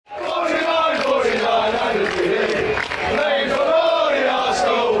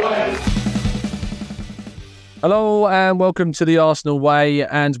Hello and welcome to the Arsenal Way,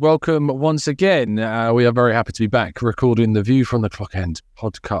 and welcome once again. We are very happy to be back recording the View from the Clock End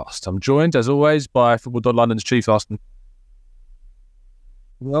podcast. I'm joined, as always, by Football.London's chief, Arsenal.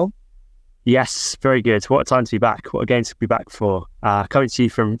 Well, yes, very good. What a time to be back. What a game to be back for. Coming to you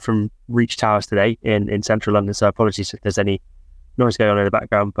from Reach Towers today in central London, so apologies if there's any noise going on in the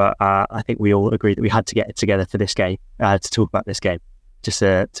background, but I think we all agreed that we had to get it together for this game, to talk about this game. Just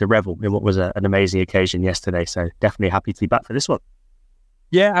to revel in what was an amazing occasion yesterday. So definitely happy to be back for this one.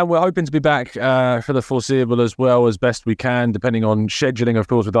 Yeah, and we're hoping to be back for the foreseeable as well, as best we can, depending on scheduling, of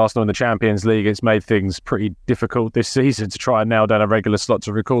course, with Arsenal in the Champions League. It's made things pretty difficult this season to try and nail down a regular slot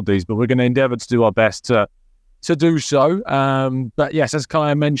to record these, but we're going to endeavour to do our best to do so. But yes, as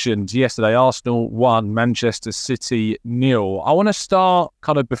Kaya mentioned yesterday, Arsenal 1, Manchester City 0. I want to start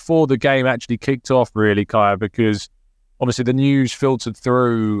kind of before the game actually kicked off, really, Kaya, because obviously, the news filtered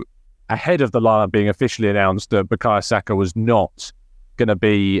through ahead of the lineup being officially announced that Bukayo Saka was not going to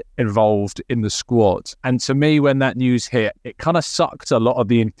be involved in the squad. And to me, when that news hit, it kind of sucked a lot of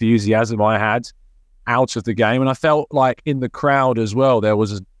the enthusiasm I had out of the game. And I felt like in the crowd as well, there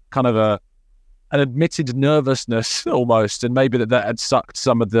was an admitted nervousness almost, and maybe that had sucked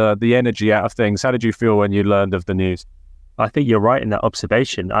some of the energy out of things. How did you feel when you learned of the news? I think you're right in that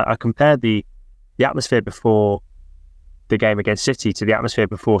observation. I compared the atmosphere before the game against City to the atmosphere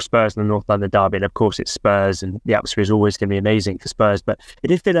before Spurs and the North London derby, and of course it's Spurs and the atmosphere is always going to be amazing for Spurs, but it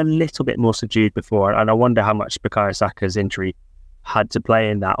did feel a little bit more subdued before, and I wonder how much Bukayo Saka's injury had to play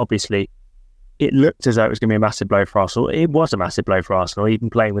in that. Obviously it looked as though it was going to be a massive blow for Arsenal. It was a massive blow for Arsenal. Even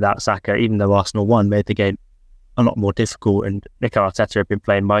playing without Saka, even though Arsenal won, made the game a lot more difficult, and Mikel Arteta had been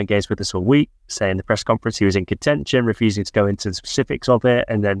playing mind games with us all week, saying in the press conference he was in contention, refusing to go into the specifics of it,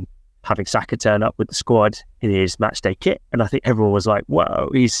 and then having Saka turn up with the squad in his matchday kit, and I think everyone was like,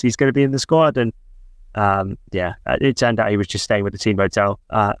 "Whoa, he's going to be in the squad." And it turned out he was just staying with the team hotel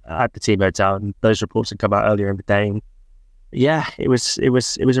at the team hotel, and those reports had come out earlier in the day. And it was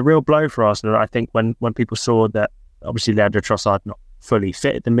a real blow for Arsenal. I think when people saw that obviously Leandro Trossard not fully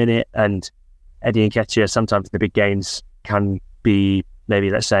fit at the minute, and Eddie Nketiah sometimes in the big games can be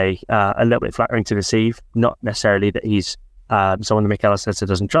maybe, let's say, a little bit flattering to receive. Not necessarily that he's someone that Mikel Arteta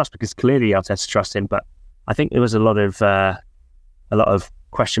doesn't trust, because clearly Arteta trusts him, but I think there was a lot of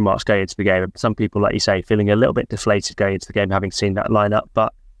question marks going into the game. Some people, like you say, feeling a little bit deflated going into the game, having seen that lineup,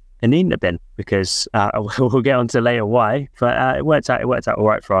 but it needn't have been, because we'll get on to later why. But it worked out all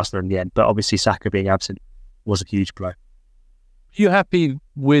right for Arsenal in the end. But obviously, Saka being absent was a huge blow. Are you happy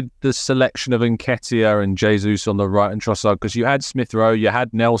with the selection of Nketiah and Jesus on the right and Trossard? Because you had Smith Rowe, you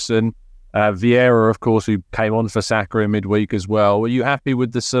had Nelson, Vieira, of course, who came on for Saka in midweek as well. Were you happy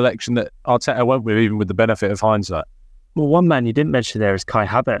with the selection that Arteta went with, even with the benefit of hindsight? Well, one man you didn't mention there is Kai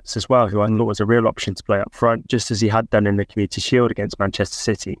Havertz as well, who I thought was a real option to play up front, just as he had done in the Community Shield against Manchester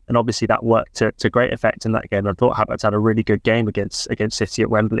City. And obviously that worked to great effect in that game. I thought Havertz had a really good game against City at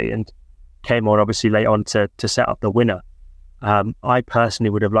Wembley, and came on obviously late on to set up the winner. I personally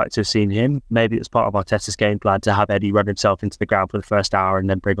would have liked to have seen him. Maybe it's part of Arteta's game plan to have Eddie run himself into the ground for the first hour and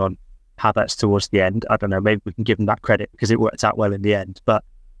then bring on Havertz towards the end. I don't know, maybe we can give him that credit because it worked out well in the end. But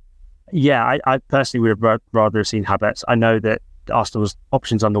yeah, I personally would have rather have seen Havertz. I know that Arsenal's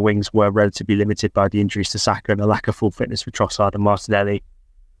options on the wings were relatively limited by the injuries to Saka and a lack of full fitness for Trossard and Martinelli.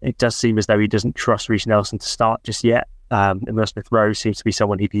 It does seem as though he doesn't trust Reece Nelson to start just yet. Emile Smith-Rowe seems to be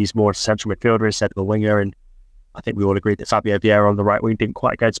someone he'd use more as a central midfielder instead of a winger, and I think we all agreed that Fabio Vieira on the right wing didn't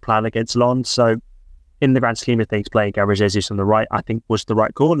quite go to plan against Lens. So in the grand scheme of things, playing Gabriel Jesus on the right, I think was the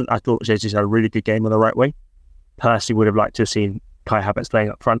right call, and I thought Jesus had a really good game on the right wing. Personally would have liked to have seen Kai Havertz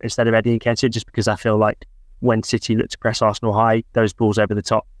playing up front instead of Eddie Nketiah, just because I feel like when City looked to press Arsenal high, those balls over the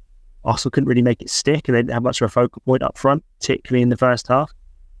top, Arsenal couldn't really make it stick, and they didn't have much of a focal point up front, particularly in the first half.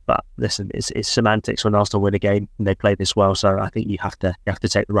 But listen, it's semantics when Arsenal win a game and they play this well, so I think you have to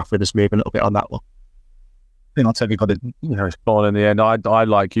take the rough with this move a little bit on that one. I think Arteta got it spot in the end. I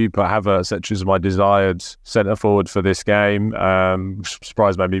like you, put Havertz such as my desired centre forward for this game.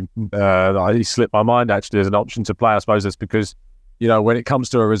 Surprised maybe he slipped my mind actually as an option to play. I suppose it's because, you know, when it comes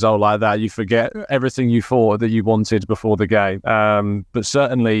to a result like that, you forget everything you thought that you wanted before the game. But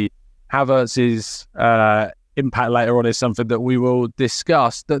certainly Havertz's impact later on is something that we will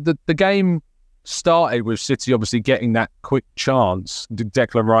discuss. The game started with City obviously getting that quick chance.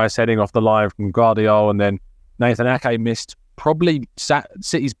 Declan Rice heading off the line from Guardiola, and then Nathan Ake missed probably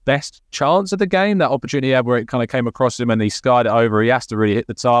City's best chance of the game. That opportunity he had where it kind of came across him and he skied it over. He has to really hit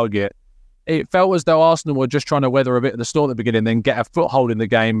the target. It felt as though Arsenal were just trying to weather a bit of the storm at the beginning, then get a foothold in the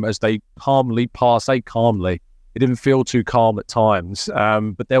game as they calmly pass. Calmly. It didn't feel too calm at times.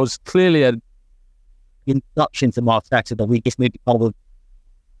 But there was clearly instructions to Arteta that we just need to kind of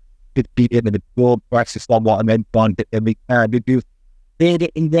beat him in the broad practice somewhat and then find it and we can. Did you feel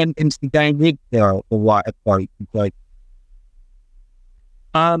it in them instant game league there or what approach?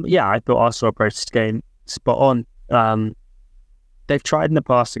 Yeah, I thought Arsenal approached this game spot on. They've tried in the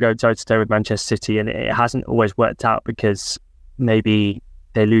past to go toe-to-toe with Manchester City and it hasn't always worked out because maybe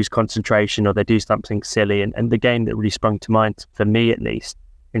they lose concentration or they do something silly. And the game that really sprung to mind, for me at least,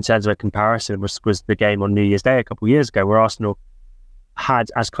 in terms of a comparison, was the game on New Year's Day a couple of years ago where Arsenal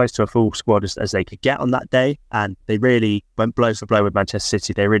had as close to a full squad as they could get on that day. And they really went blow for blow with Manchester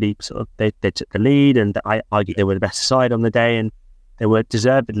City. They really they took the lead and I argue they were the best side on the day and they were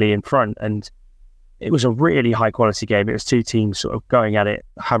deservedly in front. And it was a really high quality game. It was two teams sort of going at it,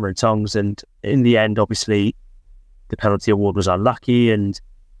 hammer and tongs. And in the end, obviously, the penalty award was unlucky and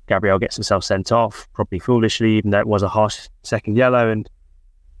Gabriel gets himself sent off, probably foolishly, even though it was a harsh second yellow. And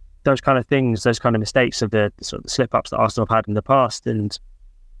those kind of things, those kind of mistakes of the sort of slip-ups that Arsenal have had in the past. And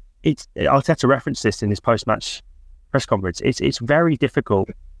Arteta referenced this in his post-match press conference. It's very difficult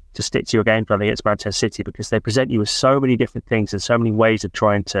to stick to your game plan against Manchester City because they present you with so many different things and so many ways of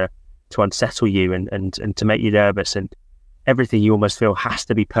trying to unsettle you and to make you nervous, and everything you almost feel has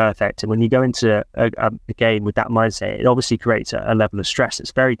to be perfect. And when you go into a game with that mindset, it obviously creates a level of stress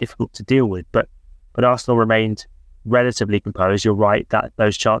that's very difficult to deal with. But Arsenal remained relatively composed. You're right that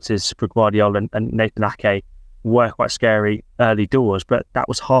those chances for Guardiola and Nathan Ake were quite scary early doors, but that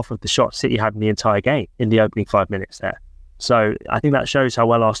was half of the shots City had in the entire game in the opening 5 minutes there. So I think that shows how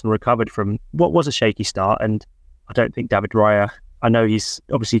well Arsenal recovered from what was a shaky start. And I don't think David Raya, I know he's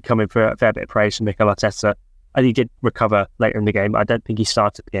obviously coming for a fair bit of praise from Mikel Arteta, and he did recover later in the game. I don't think he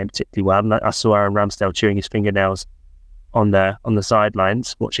started the game particularly well. And I saw Aaron Ramsdale chewing his fingernails on the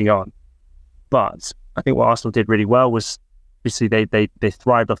sidelines, watching on. But I think what Arsenal did really well was, obviously, they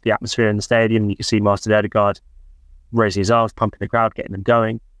thrived off the atmosphere in the stadium. You can see Martin Odegaard raising his arms, pumping the crowd, getting them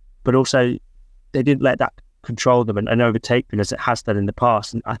going. But also, they didn't let that control them and overtake them as it has done in the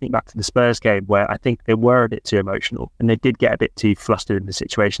past. And I think back to the Spurs game where I think they were a bit too emotional and they did get a bit too flustered in the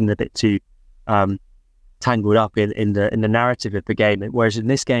situation, a bit too tangled up in the narrative of the game. Whereas in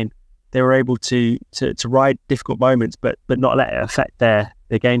this game, they were able to ride difficult moments, but not let it affect their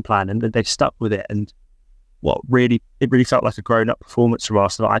game plan, and they've stuck with it. And it really felt like a grown-up performance from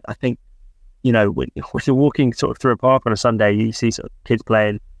Arsenal. I think, when you're walking sort of through a park on a Sunday, you see sort of kids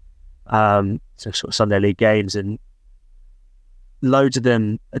playing sort of Sunday league games, and loads of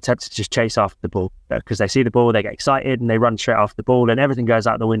them attempt to just chase after the ball because they see the ball, they get excited and they run straight after the ball and everything goes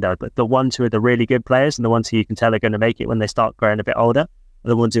out the window. But the ones who are the really good players and the ones who you can tell are going to make it when they start growing a bit older are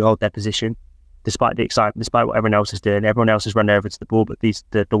the ones who hold their position despite the excitement, despite what everyone else is doing. Everyone else is running over to the ball, but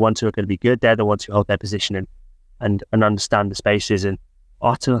the ones who are going to be good, they're the ones who hold their position and understand the spaces. And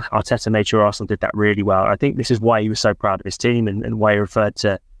Arteta made sure Arsenal did that really well. I think this is why he was so proud of his team and why he referred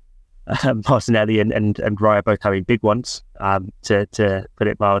to Martinelli and Raya both having big ones, to put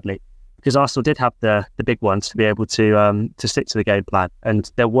it mildly, because Arsenal did have the big ones to be able to stick to the game plan.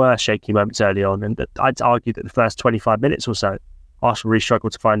 And there were shaky moments early on, and I'd argue that the first 25 minutes or so, Arsenal really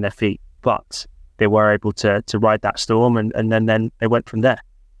struggled to find their feet, but they were able to ride that storm, and then they went from there.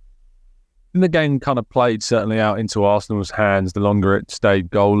 And the game kind of played certainly out into Arsenal's hands. The longer it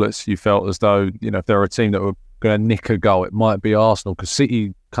stayed goalless, you felt as though, if there were a team that were going to nick a goal, it might be Arsenal, because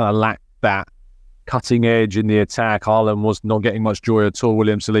City kind of lacked that cutting edge in the attack. Haaland was not getting much joy at all.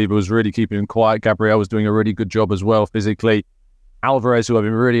 William Saliba was really keeping him quiet. Gabriel was doing a really good job as well physically. Alvarez, who I've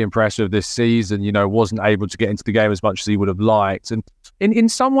been really impressed with this season, wasn't able to get into the game as much as he would have liked. And in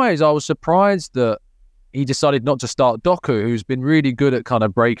some ways, I was surprised that he decided not to start Doku, who's been really good at kind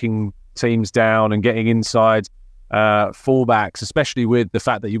of breaking teams down and getting inside fullbacks, especially with the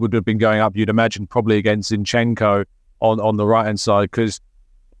fact that he would have been going up, you'd imagine, probably against Zinchenko on the right-hand side, because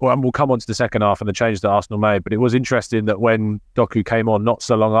we'll come on to the second half and the change that Arsenal made, but it was interesting that when Doku came on not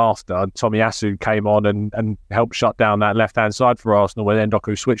so long after, Tomiyasu came on and helped shut down that left-hand side for Arsenal, when then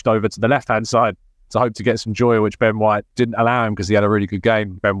Doku switched over to the left-hand side to hope to get some joy, which Ben White didn't allow him because he had a really good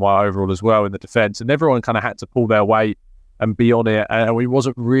game, Ben White overall as well in the defence. And everyone kind of had to pull their weight and be on it, and we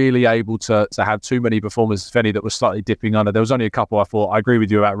wasn't really able to have too many performances, if any, that was slightly dipping under. There was only a couple. I agree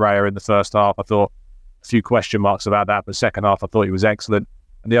with you about Raya in the first half. I thought a few question marks about that, but second half I thought he was excellent.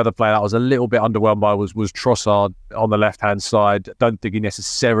 And the other player that I was a little bit underwhelmed by was Trossard on the left-hand side. I don't think he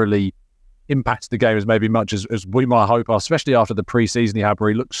necessarily impacts the game as maybe much as we might hope, especially after the pre-season he had where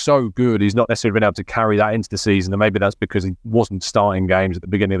he looked so good. He's not necessarily been able to carry that into the season, and maybe that's because he wasn't starting games at the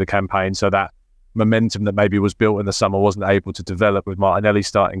beginning of the campaign, so that momentum that maybe was built in the summer wasn't able to develop with Martinelli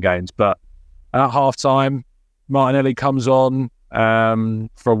starting games. But at half-time, Martinelli comes on,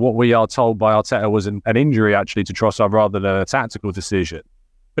 for what we are told by Arteta was an injury actually to Trossard rather than a tactical decision.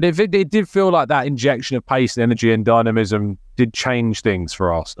 But it did feel like that injection of pace and energy and dynamism did change things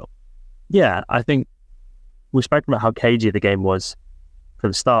for Arsenal. Yeah, I think we've spoken about how cagey the game was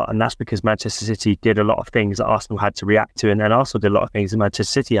from the start, and that's because Manchester City did a lot of things that Arsenal had to react to, and Arsenal did a lot of things that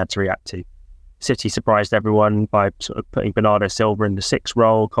Manchester City had to react to. City surprised everyone by sort of putting Bernardo Silva in the 6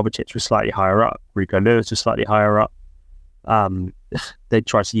 role. Kovacic was slightly higher up. Rico Lewis was slightly higher up. They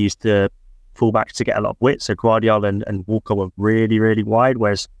tried to use the fullbacks to get a lot of width. So Guardiola and Walker were really, really wide,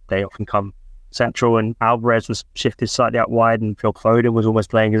 whereas they often come central. And Alvarez was shifted slightly out wide, and Phil Foden was almost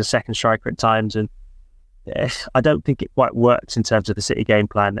playing as a second striker at times. And I don't think it quite works in terms of the City game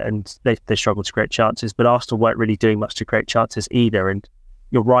plan. And they struggled to create chances, but Arsenal weren't really doing much to create chances either. And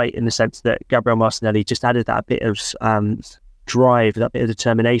you're right in the sense that Gabriel Martinelli just added that bit of drive, that bit of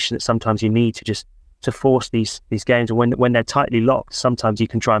determination that sometimes you need to force these games. And when they're tightly locked, sometimes you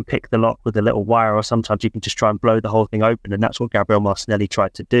can try and pick the lock with a little wire, or sometimes you can just try and blow the whole thing open. And that's what Gabriel Martinelli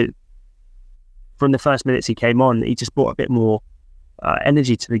tried to do. From the first minutes he came on, he just brought a bit more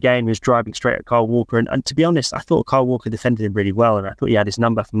energy to the game. He was driving straight at Kyle Walker. And to be honest, I thought Kyle Walker defended him really well, and I thought he had his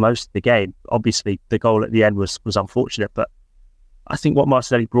number for most of the game. Obviously, the goal at the end was unfortunate, but I think what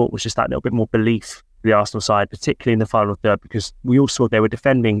Martinelli brought was just that little bit more belief to the Arsenal side, particularly in the final third, because we all saw they were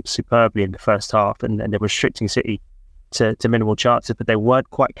defending superbly in the first half and they were restricting City to minimal chances, but they weren't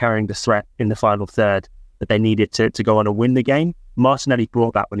quite carrying the threat in the final third that they needed to go on and win the game. Martinelli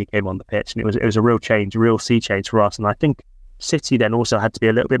brought that when he came on the pitch, and it was a real change, a real sea change for us. And I think City then also had to be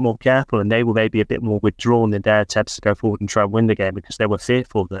a little bit more careful, and they were maybe a bit more withdrawn in their attempts to go forward and try and win the game, because they were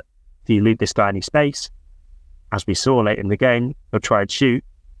fearful that if you leave this guy any space, as we saw late in the game, he'll try and shoot,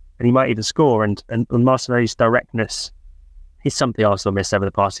 and he might even score. And Martinelli's directness is something Arsenal missed over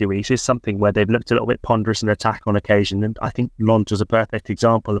the past few weeks. It's something where they've looked a little bit ponderous in attack on occasion. And I think Lons was a perfect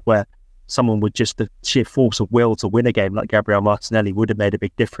example of where someone with just the sheer force of will to win a game like Gabriel Martinelli would have made a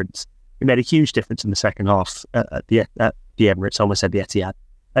big difference. He made a huge difference in the second half at the Emirates. I almost said the Etihad.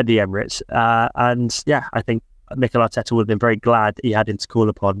 At the Emirates. And yeah, I think Mikel Arteta would have been very glad he had him to call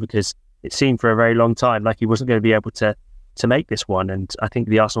upon, because it seemed for a very long time like he wasn't going to be able to make this one. And I think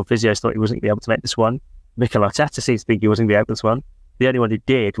the Arsenal physios thought he wasn't going to be able to make this one. Mikel Arteta seems to think he wasn't going to be able to this one. The only one who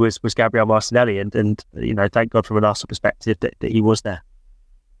did was Gabriel Martinelli. And you know, thank God from an Arsenal perspective that he was there.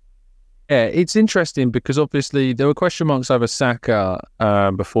 Yeah, it's interesting because obviously there were question marks over Saka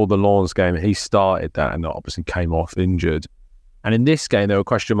before the Lens game. He started that and obviously came off injured. And in this game, there were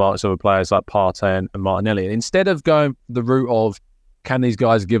question marks over players like Partey and Martinelli. And instead of going the route of, can these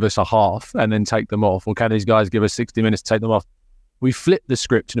guys give us a half and then take them off? Or can these guys give us 60 minutes to take them off? We flipped the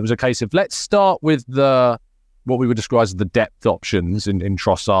script, and it was a case of, let's start with what we would describe as the depth options in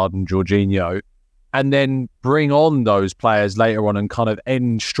Trossard and Jorginho, and then bring on those players later on and kind of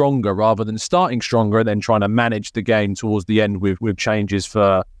end stronger rather than starting stronger and then trying to manage the game towards the end with changes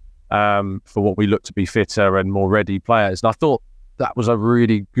for what we look to be fitter and more ready players. And I thought that was a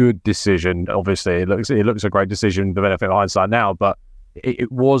really good decision. Obviously, it looks a great decision, the benefit of hindsight now, but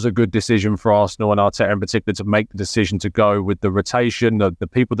it was a good decision for Arsenal and Arteta in particular to make the decision to go with the rotation, the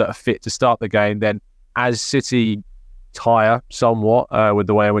people that are fit to start the game. Then as City tire somewhat with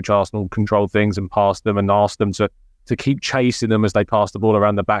the way in which Arsenal controlled things and passed them and asked them to keep chasing them as they passed the ball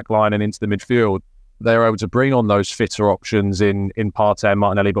around the back line and into the midfield, they were able to bring on those fitter options in Partey and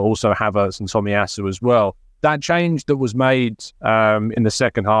Martinelli, but also Havertz and Tomiyasu as well. That change that was made in the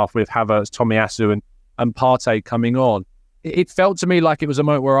second half with Havertz, Tomiyasu and Partey coming on, it felt to me like it was a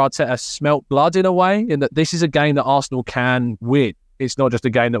moment where Arteta smelt blood in a way, in that this is a game that Arsenal can win. It's not just a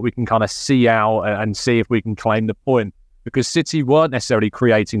game that we can kind of see out and see if we can claim the point, because City weren't necessarily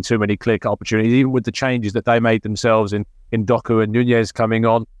creating too many clear-cut opportunities, even with the changes that they made themselves in Doku and Nunez coming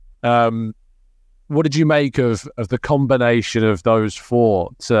on. What did you make of the combination of those four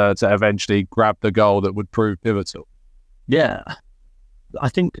to eventually grab the goal that would prove pivotal? Yeah, I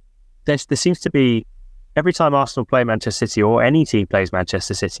think there seems to be, every time Arsenal play Manchester City, or any team plays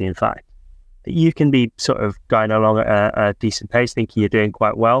Manchester City, in fact, that you can be sort of going along at a decent pace, thinking you're doing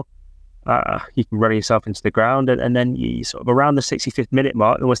quite well. You can run yourself into the ground, and then you sort of around the 65th minute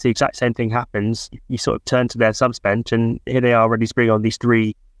mark, almost the exact same thing happens. You sort of turn to their subs bench, and here they are ready to bring on these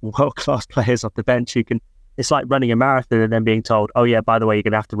three world-class players off the bench who can. It's like running a marathon and then being told, oh yeah, by the way, you're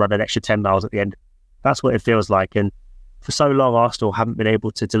going to have to run an extra 10 miles at the end. That's what it feels like. And for so long, Arsenal haven't been able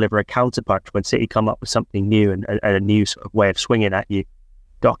to deliver a counterpunch when City come up with something new and a new sort of way of swinging at you.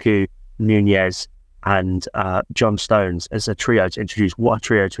 Doku, Nunez and John Stones as a trio to introduce. What a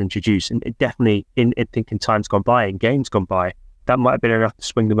trio to introduce. And it definitely, in times gone by, in games gone by, that might have been enough to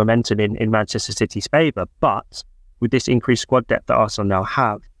swing the momentum in Manchester City's favour. But with this increased squad depth that Arsenal now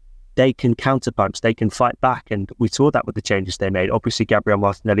have, they can counterpunch, they can fight back. And we saw that with the changes they made. Obviously, Gabriel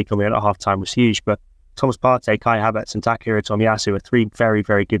Martinelli coming in at half-time was huge, but Thomas Partey, Kai Havertz and Takahiro Tomiyasu are three very,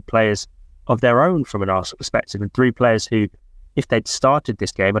 very good players of their own from an Arsenal perspective, and three players who, if they'd started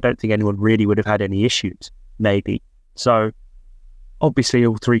this game, I don't think anyone really would have had any issues, maybe. So obviously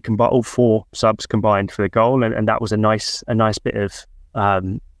all four subs combined for the goal, and that was a nice bit of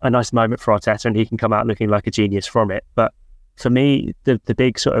a nice moment for Arteta, and he can come out looking like a genius from it. But for me, the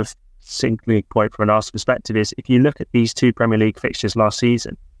big sort of single point from an Arsenal perspective is, if you look at these two Premier League fixtures last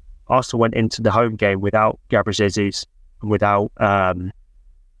season, Arsenal went into the home game without Gabriel Jesus and without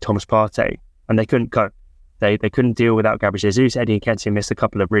Thomas Partey, and they couldn't cope. They couldn't deal without Gabriel Jesus. Eddie Nketiah missed a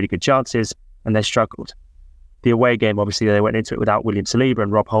couple of really good chances, and they struggled. The away game, obviously, they went into it without William Saliba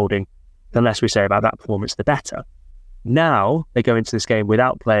and Rob Holding. The less we say about that performance, the better. Now they go into this game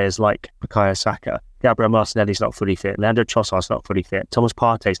without players like Bukayo Saka. Gabriel Martinelli's not fully fit. Leandro Trossard's not fully fit. Thomas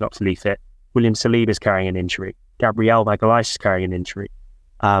Partey's not fully fit. William Saliba's carrying an injury. Gabriel Magalhaes is carrying an injury.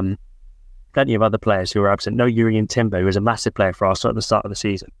 Plenty of other players who are absent. No Jurrien Timber, who was a massive player for Arsenal at the start of the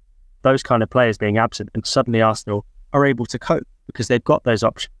season. Those kind of players being absent, and suddenly Arsenal are able to cope because they've got those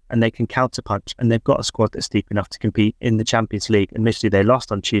options and they can counterpunch, and they've got a squad that's deep enough to compete in the Champions League. Admittedly, they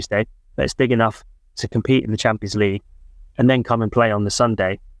lost on Tuesday, but it's big enough to compete in the Champions League and then come and play on the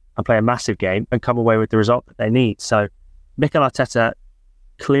Sunday and play a massive game and come away with the result that they need. So Mikel Arteta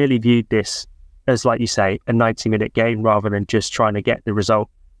clearly viewed this as, like you say, a 90-minute game rather than just trying to get the result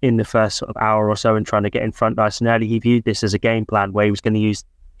in the first sort of hour or so and trying to get in front nice and early. He viewed this as a game plan where he was going to use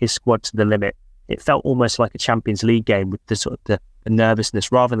his squad to the limit. It felt almost like a Champions League game with the sort of the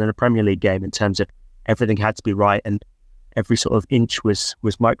nervousness rather than a Premier League game, in terms of everything had to be right and every sort of inch was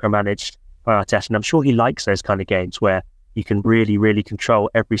micromanaged by Arteta. And I'm sure he likes those kind of games where you can really, really control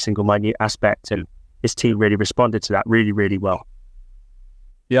every single minute aspect, and his team really responded to that really, really well.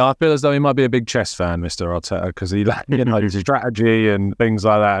 Yeah, I feel as though he might be a big chess fan, Mr. Arteta, because he, his strategy and things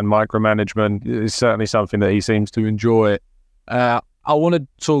like that and micromanagement is certainly something that he seems to enjoy. I want to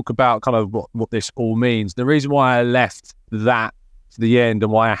talk about kind of what this all means. The reason why I left that to the end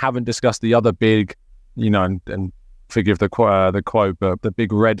and why I haven't discussed the other big, and forgive the quote, but the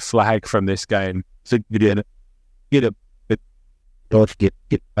big red flag from this game. So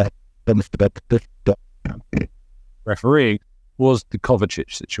refereeing was the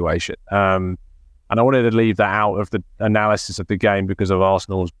Kovacic situation. And I wanted to leave that out of the analysis of the game because of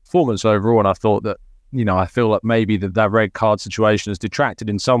Arsenal's performance overall. And I thought that, I feel like maybe that red card situation has detracted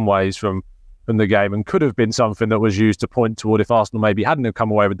in some ways from the game and could have been something that was used to point toward, if Arsenal maybe hadn't have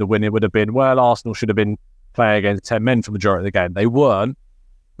come away with the win, it would have been, well, Arsenal should have been playing against 10 men for the majority of the game. They weren't,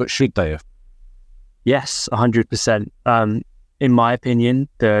 but should they have? Yes, 100%. In my opinion,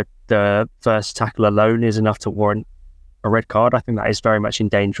 the first tackle alone is enough to warrant a red card. I think that is very much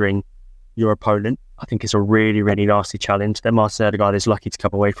endangering your opponent. I think it's a really, really nasty challenge that Martin Odegaard is lucky to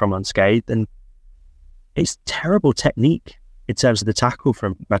come away from unscathed. And it's terrible technique in terms of the tackle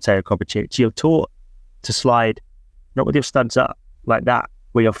from Mateo Kovacic. You're taught to slide, not with your studs up like that,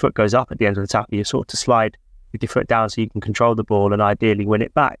 where your foot goes up at the end of the tackle. You're taught to slide with your foot down so you can control the ball and ideally win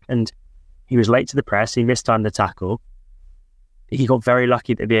it back. And he was late to the press. He mistimed the tackle. He got very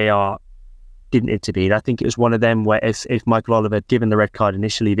lucky that VAR didn't intervene. I think it was one of them where if Michael Oliver had given the red card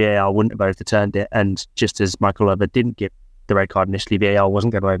initially, VAR wouldn't have overturned it. And just as Michael Oliver didn't give the red card initially, VAR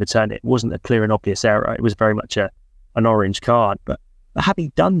wasn't going to overturn it. It wasn't a clear and obvious error. It was very much an orange card. But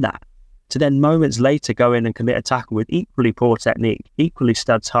having done that, to then moments later go in and commit a tackle with equally poor technique, equally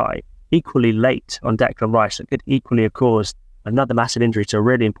studs high, equally late on Declan Rice, that could equally have caused another massive injury to a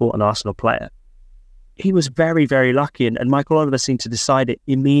really important Arsenal player. He was very, very lucky, and Michael Oliver seemed to decide it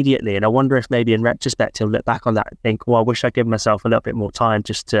immediately. And I wonder if maybe in retrospect he'll look back on that and think, well, I wish I'd given myself a little bit more time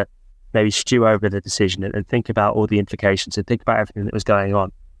just to maybe stew over the decision and think about all the implications and think about everything that was going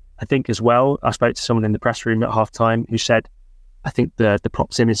on. I think as well, I spoke to someone in the press room at half-time who said, I think the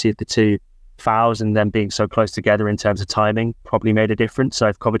proximity of the two fouls and them being so close together in terms of timing probably made a difference. So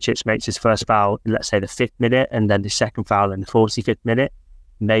if Kovacic makes his first foul in, let's say, the 5th minute and then the second foul in the 45th minute,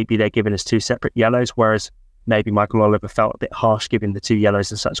 maybe they're giving us two separate yellows, whereas maybe Michael Oliver felt a bit harsh giving the two yellows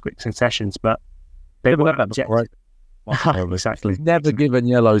in such quick successions. But they were objective. Exactly. Never given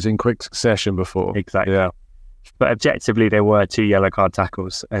yellows in quick succession before. Exactly. Yeah. But objectively, there were two yellow card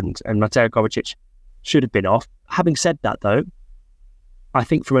tackles, and Mateo Kovacic should have been off. Having said that, though, I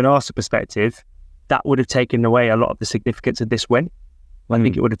think from an Arsenal perspective, that would have taken away a lot of the significance of this win. I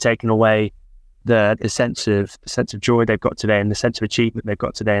think it would have taken away the sense of joy they've got today, and the sense of achievement they've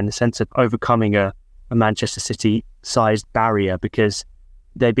got today, and the sense of overcoming a Manchester City-sized barrier, because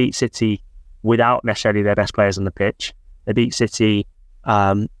they beat City without necessarily their best players on the pitch. They beat City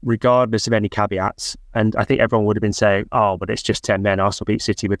regardless of any caveats. And I think everyone would have been saying, oh, but it's just 10 men. Arsenal beat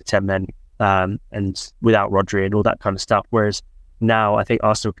City with the 10 men and without Rodri and all that kind of stuff. Whereas now I think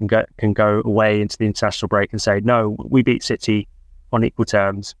Arsenal can go away into the international break and say, no, we beat City on equal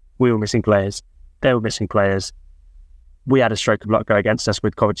terms. We were missing players. They were missing players. We had a stroke of luck go against us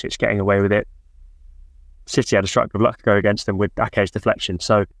with Kovacic getting away with it. City had a stroke of luck go against them with Ake's deflection.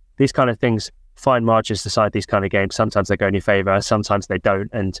 So these kind of things, fine margins decide these kind of games. Sometimes they go in your favour, sometimes they don't.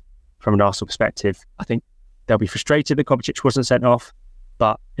 And from an Arsenal perspective, I think they'll be frustrated that Kovacic wasn't sent off.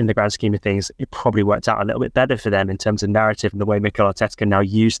 But in the grand scheme of things, it probably worked out a little bit better for them in terms of narrative and the way Mikel Arteta can now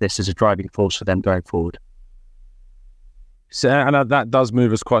use this as a driving force for them going forward. So, and that does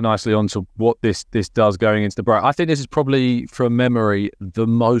move us quite nicely onto what this does going into the break. I think this is probably, from memory, the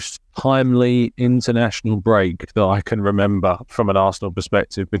most timely international break that I can remember from an Arsenal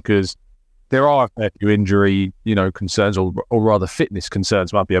perspective, because there are a fair few injury, concerns, or rather fitness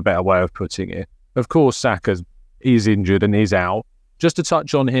concerns might be a better way of putting it. Of course, Saka is injured and is out. Just to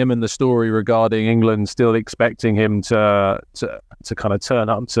touch on him and the story regarding England still expecting him to kind of turn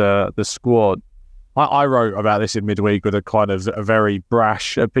up to the squad. I wrote about this in midweek with a kind of a very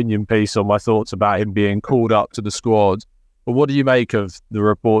brash opinion piece on my thoughts about him being called up to the squad. But what do you make of the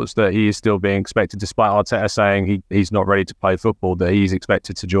reports that he is still being expected, despite Arteta saying he's not ready to play football, that he's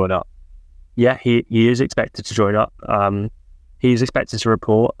expected to join up? Yeah, he is expected to join up. He's expected to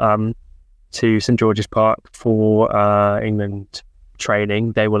report to St George's Park for England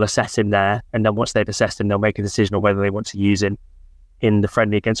training. They will assess him there, and then once they've assessed him, they'll make a decision on whether they want to use him in the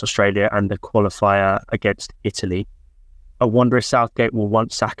friendly against Australia and the qualifier against Italy. I wonder if Southgate will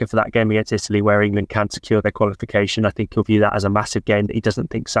want Saka for that game against Italy, where England can secure their qualification. I think he'll view that as a massive game that he doesn't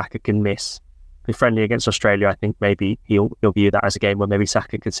think Saka can miss. The friendly against Australia, I think maybe he'll view that as a game where maybe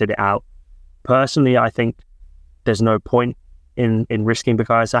Saka can sit it out. Personally, I think there's no point in risking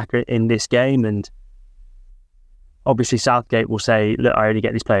Bukayo Saka in this game, and obviously Southgate will say, look, I only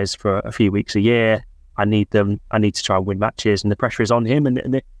get these players for a few weeks a year. I need them. I need to try and win matches, and the pressure is on him.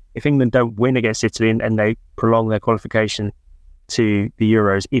 And if England don't win against Italy and they prolong their qualification to the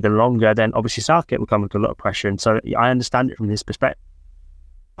Euros even longer, then obviously Southgate will come under a lot of pressure. And so I understand it from his perspective.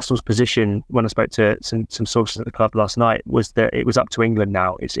 Arsenal's position, when I spoke to some sources at the club last night, was that it was up to England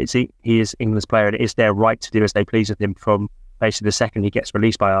now. He is England's player, and it is their right to do as they please with him from basically the second he gets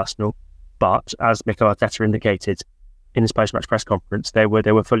released by Arsenal. But as Mikel Arteta indicated in his post-match press conference, they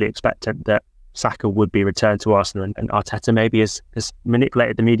were fully expectant that Saka would be returned to Arsenal, and Arteta maybe has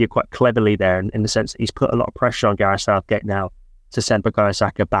manipulated the media quite cleverly there in the sense that he's put a lot of pressure on Gareth Southgate now to send Bukayo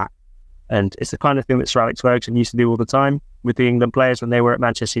Saka back. And it's the kind of thing that Sir Alex Ferguson used to do all the time with the England players when they were at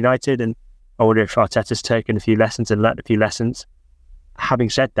Manchester United, and I wonder if Arteta's taken a few lessons and learnt a few lessons.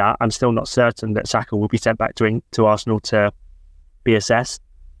 Having said that, I'm still not certain that Saka will be sent back to Arsenal to be assessed.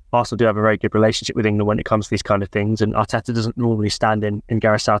 Arsenal do have a very good relationship with England when it comes to these kind of things, and Arteta doesn't normally stand in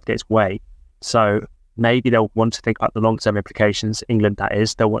Gareth Southgate's way. So maybe they'll want to think about the long-term implications, England that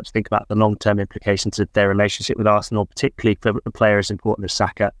is. They'll want to think about the long-term implications of their relationship with Arsenal, particularly for a player as important as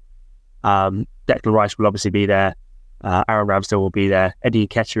Saka. Declan Rice will obviously be there. Aaron Ramsdale will be there. Eddie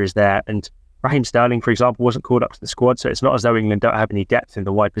Nketiah is there. And Raheem Sterling, for example, wasn't called up to the squad. So it's not as though England don't have any depth in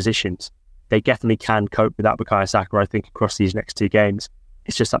the wide positions. They definitely can cope without Bukayo Saka, I think, across these next two games.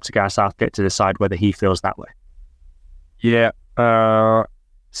 It's just up to Gareth Southgate to decide whether he feels that way. Yeah.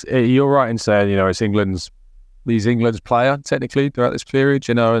 You're right in saying, it's England's player, technically, throughout this period,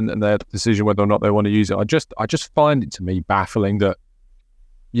 and their decision whether or not they want to use it. I just find it to me baffling that,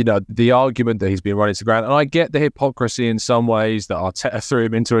 the argument that he's been running to ground, and I get the hypocrisy in some ways that Arteta threw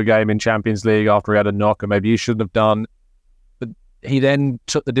him into a game in Champions League after he had a knock, and maybe he shouldn't have done. But he then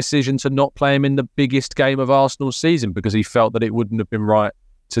took the decision to not play him in the biggest game of Arsenal's season because he felt that it wouldn't have been right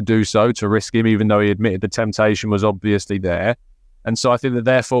to do so, to risk him, even though he admitted the temptation was obviously there. And so I think that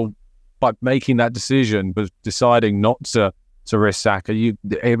therefore, by making that decision, but deciding not to risk Saka,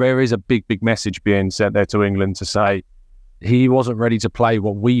 there is a big message being sent there to England to say he wasn't ready to play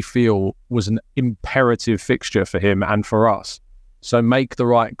what we feel was an imperative fixture for him and for us. So make the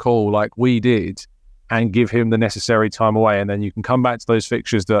right call like we did and give him the necessary time away. And then you can come back to those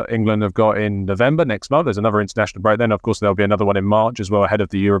fixtures that England have got in November next month. There's another international break. Then, of course, there'll be another one in March as well, ahead of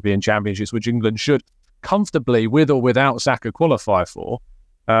the European Championships, which England should comfortably, with or without Saka, qualify for.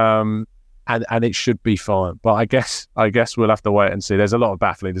 And it should be fine. But I guess we'll have to wait and see. There's a lot of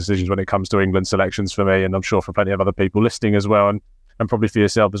baffling decisions when it comes to England selections for me, and I'm sure for plenty of other people listening as well, and probably for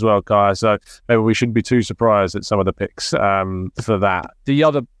yourself as well, Kaya. So maybe we shouldn't be too surprised at some of the picks for that.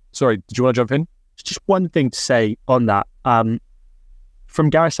 Sorry, did you want to jump in? Just one thing to say on that. from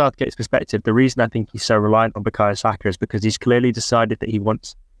Gareth Southgate's perspective, the reason I think he's so reliant on Bukayo Saka is because he's clearly decided that he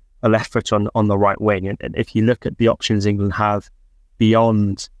wants a left foot on the right wing. And if you look at the options England have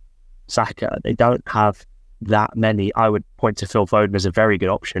beyond Saka, they don't have that many. I would point to Phil Foden as a very good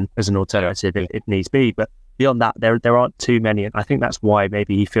option as an alternative if needs be. But beyond that, there aren't too many. And I think that's why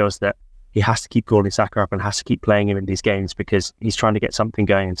maybe he feels that he has to keep calling Saka up and has to keep playing him in these games, because he's trying to get something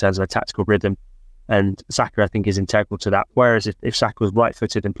going in terms of a tactical rhythm. And Saka, I think, is integral to that. Whereas if Saka was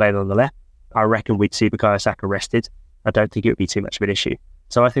right-footed and played on the left, I reckon we'd see Bukayo Saka rested. I don't think it would be too much of an issue.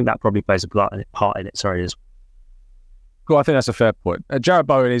 So I think that probably plays a part in it. Sorry, as well. I think that's a fair point. Jarrod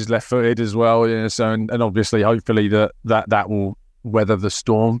Bowen is left-footed as well, you know, so and obviously, hopefully, that will weather the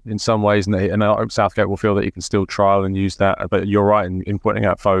storm in some ways, and Southgate will feel that he can still trial and use that. But you're right in pointing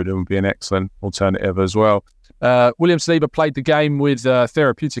out Foden would be an excellent alternative as well. William Saliba played the game with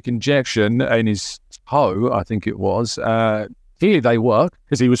therapeutic injection in his toe, I think it was. Clearly they work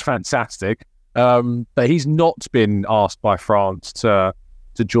because he was fantastic. But he's not been asked by France to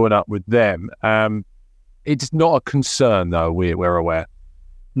join up with them. It's not a concern, though, we're aware.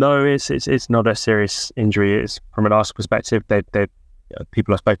 No, it's not a serious injury. It's from an Arsenal perspective. They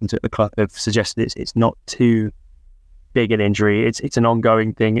people I've spoken to at the club have suggested it's not too big an injury. It's an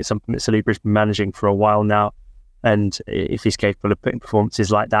ongoing thing. It's something that Saliba's been managing for a while now. And if he's capable of putting performances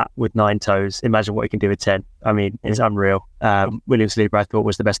like that with 9 toes, imagine what he can do with 10. I mean, it's unreal. William Saliba, I thought,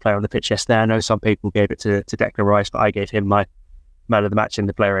 was the best player on the pitch yesterday. I know some people gave it to Declan Rice, but I gave him my man of the match in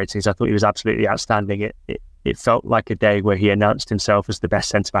the player ratings. I thought he was absolutely outstanding. It felt like a day where he announced himself as the best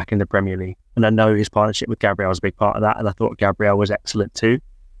centre-back in the Premier League. And I know his partnership with Gabriel was a big part of that, and I thought Gabriel was excellent too.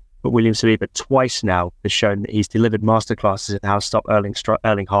 But William Saliba twice now has shown that he's delivered masterclasses in how to stop Erling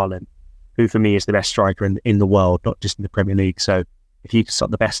Haaland, who for me is the best striker in the world, not just in the Premier League. So if you can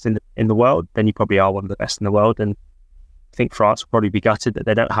stop the best in the world, then you probably are one of the best in the world. And I think France will probably be gutted that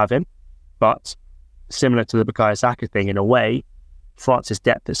they don't have him. But similar to the Bukayo Saka thing, in a way, France's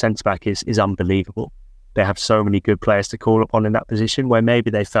depth at centre-back is unbelievable. They have so many good players to call upon in that position, where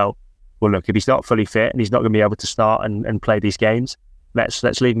maybe they felt, well, look, if he's not fully fit and he's not going to be able to start and play these games, let's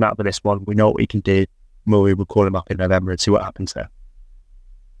leave him out for this one. We know what he can do. We will call him up in November and see what happens there.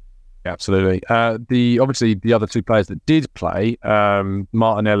 Yeah, absolutely. Obviously the other 2 players that did play,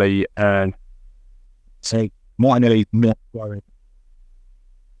 Martinelli and Martinelli not worried.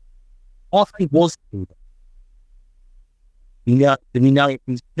 I think it was good. Yeah,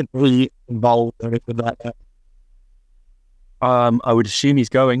 he's really involved or anything like that. I would assume he's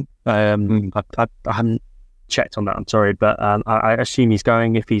going. I haven't checked on that. I'm sorry, but I assume he's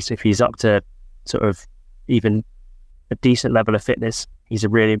going if he's up to sort of even a decent level of fitness. He's a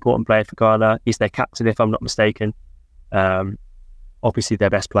really important player for Ghana. He's their captain, if I'm not mistaken. Obviously,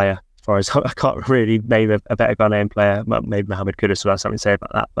 their best player. As far as I can't really name a better Ghanaian player. Maybe Mohamed Kudus will have something to say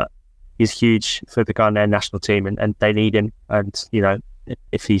about that, but he's huge for the Ghanaian national team, and they need him. And you know,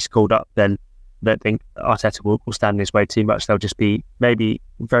 if he's called up, then I don't think Arteta will stand in his way too much. They'll just be maybe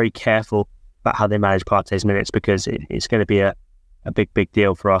very careful about how they manage Partey's minutes, because it's going to be a big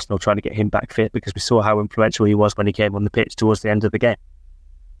deal for Arsenal trying to get him back fit, because we saw how influential he was when he came on the pitch towards the end of the game.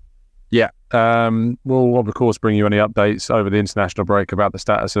 Yeah, we'll of course bring you any updates over the international break about the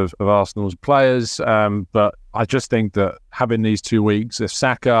status of Arsenal's players. But I just think that having these 2 weeks, if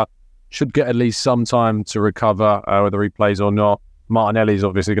Saka should get at least some time to recover, whether he plays or not, Martinelli's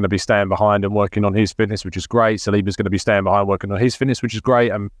obviously going to be staying behind and working on his fitness, which is great. Saliba's going to be staying behind working on his fitness, which is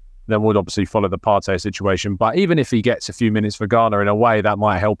great. And then we'll obviously follow the Partey situation. But even if he gets a few minutes for Ghana, in a way, that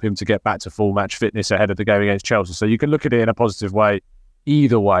might help him to get back to full match fitness ahead of the game against Chelsea. So you can look at it in a positive way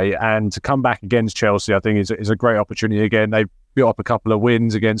either way. And to come back against Chelsea, I think is a great opportunity. Again, they've built up a couple of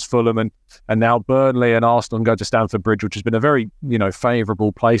wins against Fulham and now Burnley and Arsenal go to Stamford Bridge, which has been a very,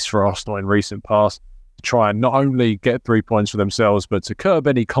 favourable place for Arsenal in recent past to try and not only get 3 points for themselves, but to curb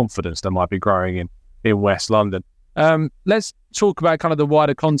any confidence that might be growing in West London. Let's talk about kind of the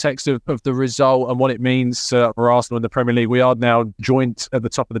wider context of the result and what it means for Arsenal in the Premier League. We are now joint at the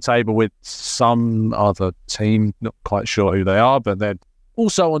top of the table with some other team, not quite sure who they are, but they're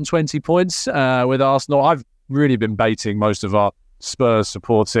also on 20 points with Arsenal. I've really been baiting most of our Spurs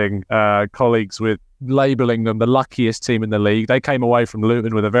supporting colleagues with labelling them the luckiest team in the league. They came away from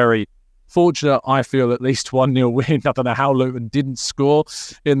Luton with a very fortunate, I feel, at least 1-0 win. I don't know how Luton didn't score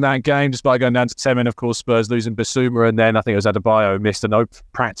in that game, despite going down to 10 men. Of course, Spurs losing Basuma, and then I think it was Adebayo missed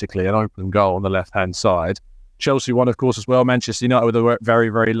practically an open goal on the left-hand side. Chelsea won, of course, as well. Manchester United with a very,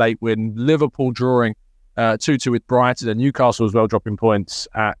 very late win. Liverpool drawing 2-2 with Brighton, and Newcastle as well dropping points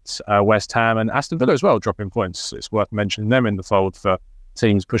at West Ham, and Aston Villa as well dropping points. It's worth mentioning them in the fold for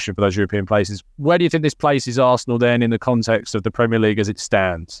teams pushing for those European places. Where do you think this places Arsenal then in the context of the Premier League as it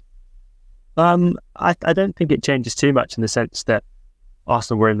stands? I don't think it changes too much in the sense that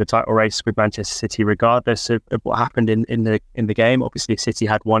Arsenal were in the title race with Manchester City regardless of what happened in the game. Obviously, if City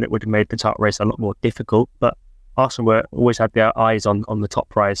had won, it would have made the title race a lot more difficult, but Arsenal always had their eyes on the top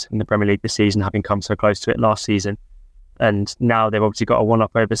prize in the Premier League this season, having come so close to it last season. And now they've obviously got a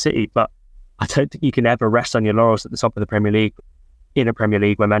one-up over City, but I don't think you can ever rest on your laurels at the top of the Premier League in a Premier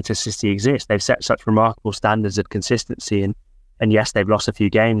League where Manchester City exists. They've set such remarkable standards of consistency, and yes, they've lost a few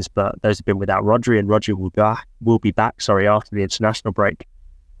games, but those have been without Rodri, and Rodri will be back after the international break,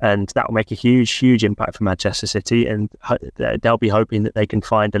 and that will make a huge impact for Manchester City, and they'll be hoping that they can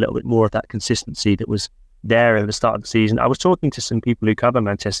find a little bit more of that consistency that was there at the start of the season. I was talking to some people who cover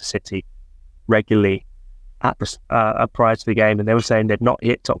Manchester City regularly prior to the game, and they were saying they'd not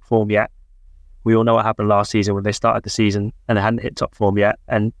hit top form yet. We all know what happened last season when they started the season and they hadn't hit top form yet,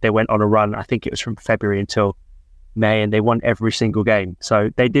 and they went on a run. I think it was from February until May, and they won every single game. So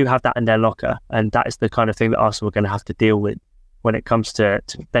they do have that in their locker, and that is the kind of thing that Arsenal are going to have to deal with when it comes to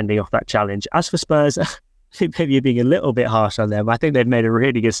fending off that challenge. As for Spurs, I think maybe you're being a little bit harsh on them. I think they've made a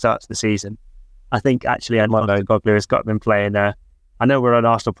really good start to the season. I think actually Postecoglou has got them playing. I know we're an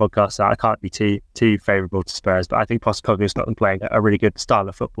Arsenal podcast, so I can't be too favourable to Spurs, but I think Postecoglou has got them playing a really good style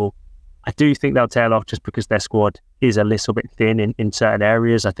of football. I do think they'll tail off just because their squad is a little bit thin in certain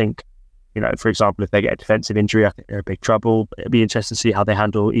areas. I think, for example, if they get a defensive injury, I think they're in big trouble. It'll be interesting to see how they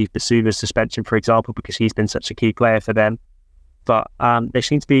handle Yves Bissouma's suspension, for example, because he's been such a key player for them. But they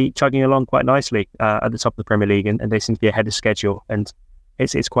seem to be chugging along quite nicely at the top of the Premier League, and they seem to be ahead of schedule. And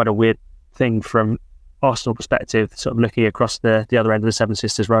it's quite a weird thing from Arsenal perspective, sort of looking across the other end of the Seven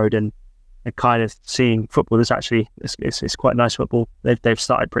Sisters Road and kind of seeing football that's actually it's quite nice football. They've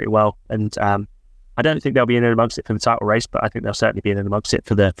started pretty well, and I don't think they'll be in and amongst it for the title race, but I think they'll certainly be in and amongst it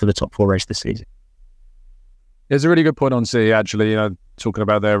for the top four race this season. There's a really good point on City, actually, talking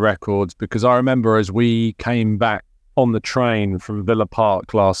about their records, because I remember as we came back on the train from Villa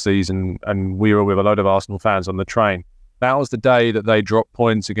Park last season, and we were with a load of Arsenal fans on the train. That was the day that they dropped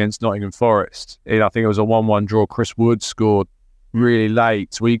points against Nottingham Forest. I think it was a 1-1 draw. Chris Wood scored really late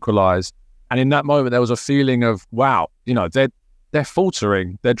to equalise. And in that moment, there was a feeling of, wow, they're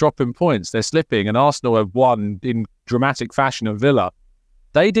faltering, they're dropping points, they're slipping, and Arsenal have won in dramatic fashion at Villa.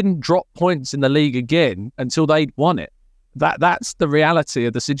 They didn't drop points in the league again until they'd won it. That's the reality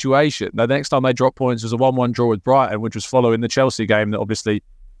of the situation. The next time they dropped points was a 1-1 draw with Brighton, which was following the Chelsea game that obviously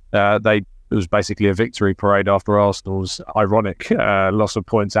it was basically a victory parade after Arsenal's ironic loss of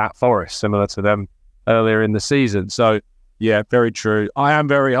points at Forest, similar to them earlier in the season. So, yeah, very true. I am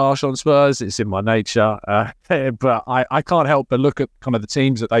very harsh on Spurs. It's in my nature. But I can't help but look at kind of the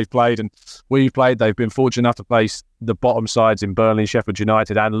teams that they've played and we've played. They've been fortunate enough to place the bottom sides in Burnley, Sheffield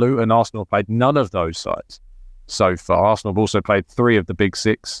United and Luton. Arsenal played none of those sides so far. Arsenal have also played 3 of the big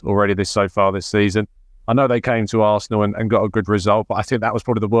 6 already so far this season. I know they came to Arsenal and got a good result, but I think that was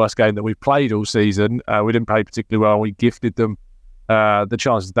probably the worst game that we've played all season. We didn't play particularly well. We gifted them the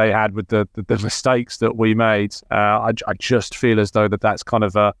chances they had with the mistakes that we made. I just feel as though that's kind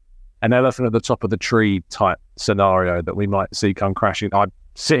of an elephant at the top of the tree type scenario that we might see come crashing. I'm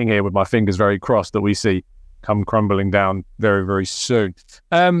sitting here with my fingers very crossed that we see come crumbling down very, very soon.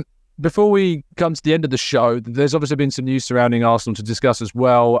 Before we come to the end of the show, there's obviously been some news surrounding Arsenal to discuss as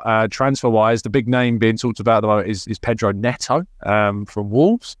well. Transfer-wise, the big name being talked about at the moment is Pedro Neto from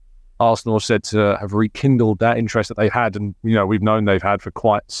Wolves. Arsenal have said to have rekindled that interest that they've had, and we've known they've had for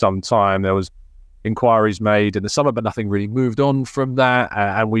quite some time. There was inquiries made in the summer, but nothing really moved on from that.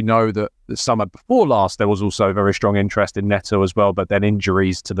 And we know that the summer before last, there was also very strong interest in Neto as well, but then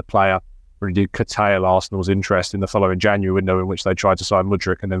injuries to the player really did curtail Arsenal's interest in the following January window, in which they tried to sign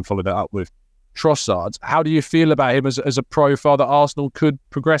Mudryk and then followed it up with Trossard. How do you feel about him as a profile that Arsenal could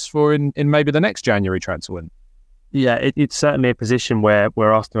progress for in maybe the next January transfer window? Yeah, it's certainly a position where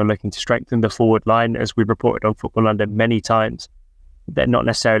Arsenal are looking to strengthen the forward line, as we've reported on Football London many times. They're not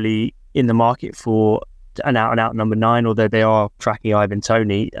necessarily in the market for an out-and-out number 9, although they are tracking Ivan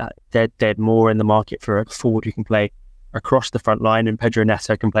Toney. They're more in the market for a forward who can play across the front line, and Pedro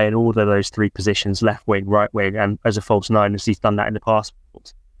Neto can play in all of those 3 positions, left wing, right wing, and as a false 9, as he's done that in the past.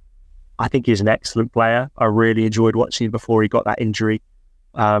 I think he's an excellent player. I really enjoyed watching him before he got that injury,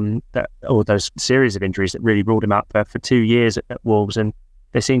 those series of injuries that really ruled him out for 2 years at Wolves, and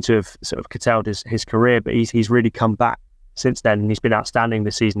they seem to have sort of curtailed his career, but he's really come back since then, and he's been outstanding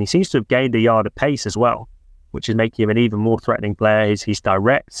this season. He seems to have gained a yard of pace as well, which is making him an even more threatening player. He's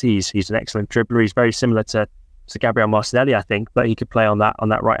direct, he's an excellent dribbler. He's very similar to Gabriel Martinelli, I think, but he could play on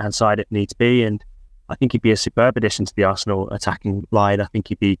that right hand side if needs be. And I think he'd be a superb addition to the Arsenal attacking line. I think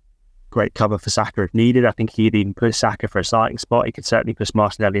he'd be great cover for Saka if needed. I think he'd even put Saka for a starting spot. He could certainly push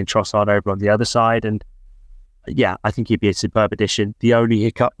Martinelli and Trossard over on the other side. And yeah, I think he'd be a superb addition. The only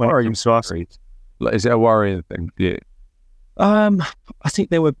hiccup when it comes to Arsenal... Is it a worrying thing? Yeah. I think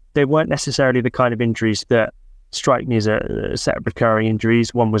they weren't necessarily the kind of injuries that strike me as a set of recurring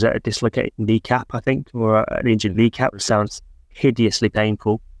injuries. One was a dislocated kneecap, I think, or an injured kneecap, which sounds hideously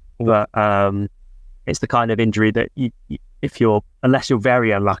painful. But it's the kind of injury that unless you're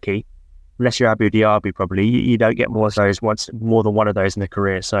very unlucky, unless you're Abu Dhabi, probably you don't get more than one of those in a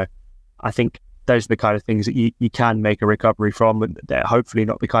career. So I think those are the kind of things that you can make a recovery from, and they're hopefully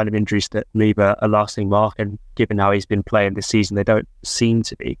not the kind of injuries that leave a lasting mark. And given how he's been playing this season, they don't seem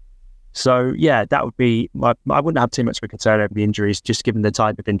to be. So yeah, that would be I wouldn't have too much of a concern over the injuries, just given the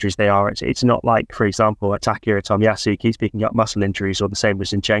type of injuries they are. It's not like, for example, Takahiro Tomiyasu keeps picking up muscle injuries, or the same with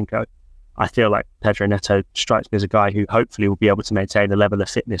Zinchenko. I feel like Pedro Neto strikes me as a guy who hopefully will be able to maintain a level of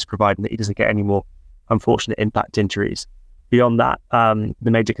fitness, providing that he doesn't get any more unfortunate impact injuries. Beyond that,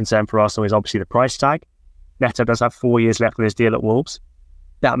 the major concern for Arsenal is obviously the price tag. Neto does have 4 years left on his deal at Wolves.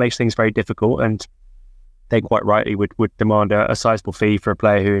 That makes things very difficult, and they quite rightly would demand a sizable fee for a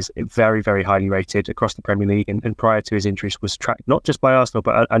player who is very, very highly rated across the Premier League, and prior to his injuries was tracked not just by Arsenal,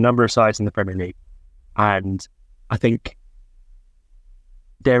 but a number of sides in the Premier League. And I think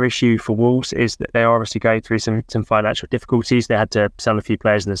their issue for Wolves is that they are obviously going through some financial difficulties. They had to sell a few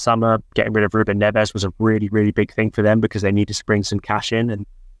players in the summer. Getting rid of Ruben Neves was a really, really big thing for them because they needed to bring some cash in, and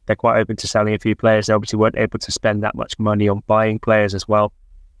they're quite open to selling a few players. They obviously weren't able to spend that much money on buying players as well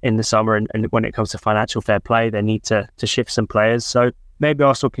in the summer. And when it comes to financial fair play, they need to shift some players. So maybe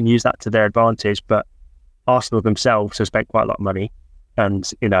Arsenal can use that to their advantage, but Arsenal themselves have spent quite a lot of money.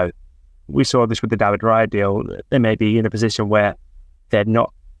 And, we saw this with the David Raya deal. They may be in a position where they're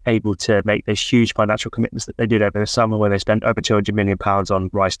not able to make those huge financial commitments that they did over the summer, where they spent over £200 million on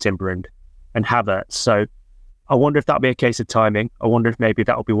Rice, Timber and Havertz. So I wonder if that'll be a case of timing. I wonder if maybe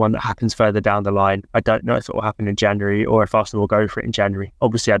that'll be one that happens further down the line. I don't know if it will happen in January or if Arsenal will go for it in January.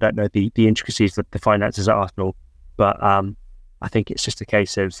 Obviously, I don't know the intricacies of the finances at Arsenal, but I think it's just a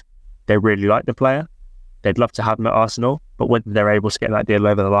case of they really like the player. They'd love to have him at Arsenal, but whether they're able to get that deal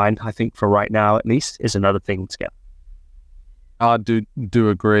over the line, I think for right now at least, is another thing to get. I do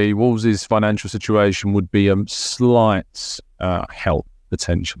agree. Wolves' financial situation would be a slight help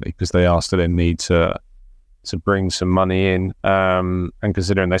potentially, because they are still in need to bring some money in. And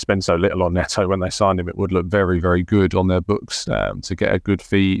considering they spent so little on Neto when they signed him, it would look very, very good on their books to get a good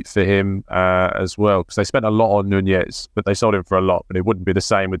fee for him as well. Because they spent a lot on Nunez, but they sold him for a lot. But it wouldn't be the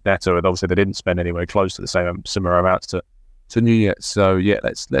same with Neto, and obviously they didn't spend anywhere close to the same similar amounts to Nunez. So yeah,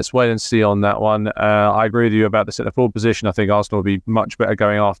 let's wait and see on that one. I agree with you about the centre forward position. I think Arsenal will be much better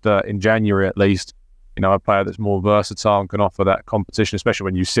going after, in January at least, a player that's more versatile and can offer that competition, especially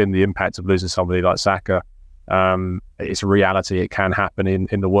when you've seen the impact of losing somebody like Saka. It's a reality. It can happen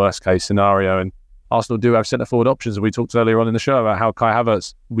in the worst case scenario, and Arsenal do have centre forward options. We talked earlier on in the show about how Kai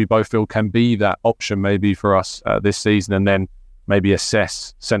Havertz, we both feel, can be that option maybe for us this season, and then maybe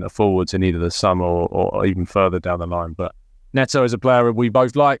assess centre forwards in either the summer or even further down the line. But Neto is a player we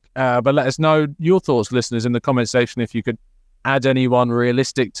both like, but let us know your thoughts, listeners, in the comment section. If you could add anyone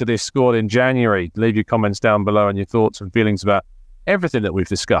realistic to this squad in January, leave your comments down below and your thoughts and feelings about everything that we've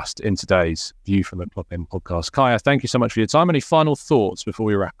discussed in today's View from the Club End podcast. Kaya, thank you so much for your time. Any final thoughts before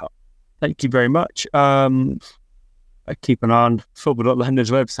we wrap up? Thank you very much. I keep an eye on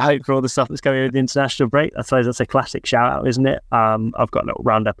Football.London's website for all the stuff that's going on with the international break. I suppose that's a classic shout out, isn't it? I've got a little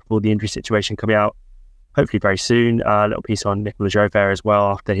roundup of all the injury situation coming out hopefully very soon. A little piece on Nicola Jover as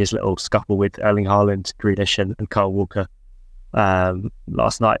well, after his little scuffle with Erling Haaland, Grealish and Kyle Walker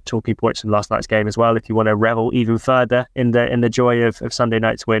last night. Talking points from last night's game as well. If you want to revel even further in the joy of Sunday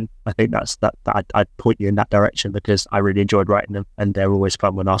night's win, I think I'd point you in that direction, because I really enjoyed writing them, and they're always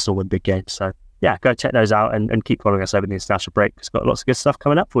fun when Arsenal win big games. So yeah, go check those out and keep following us over the international break. It's got lots of good stuff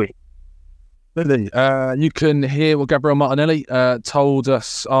coming up for you. You can hear what Gabriel Martinelli told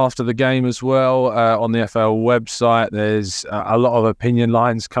us after the game as well on the FL website. There's a lot of opinion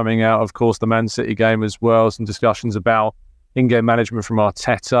lines coming out, of course, the Man City game as well. Some discussions about in-game management from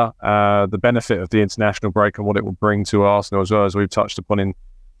Arteta, the benefit of the international break and what it will bring to Arsenal, as well as we've touched upon in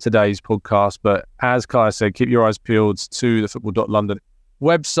today's podcast. But as Kaya said, keep your eyes peeled to the Football.London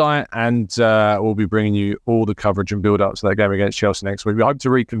website, and we'll be bringing you all the coverage and build-up to that game against Chelsea next week. We hope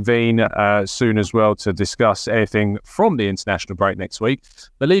to reconvene soon as well to discuss anything from the international break next week.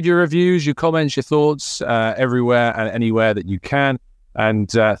 But leave your reviews, your comments, your thoughts everywhere and anywhere that you can. And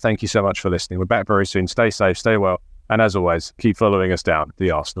thank you so much for listening. We're back very soon. Stay safe, stay well, and as always, keep following us down the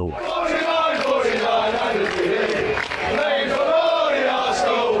Arsenal way.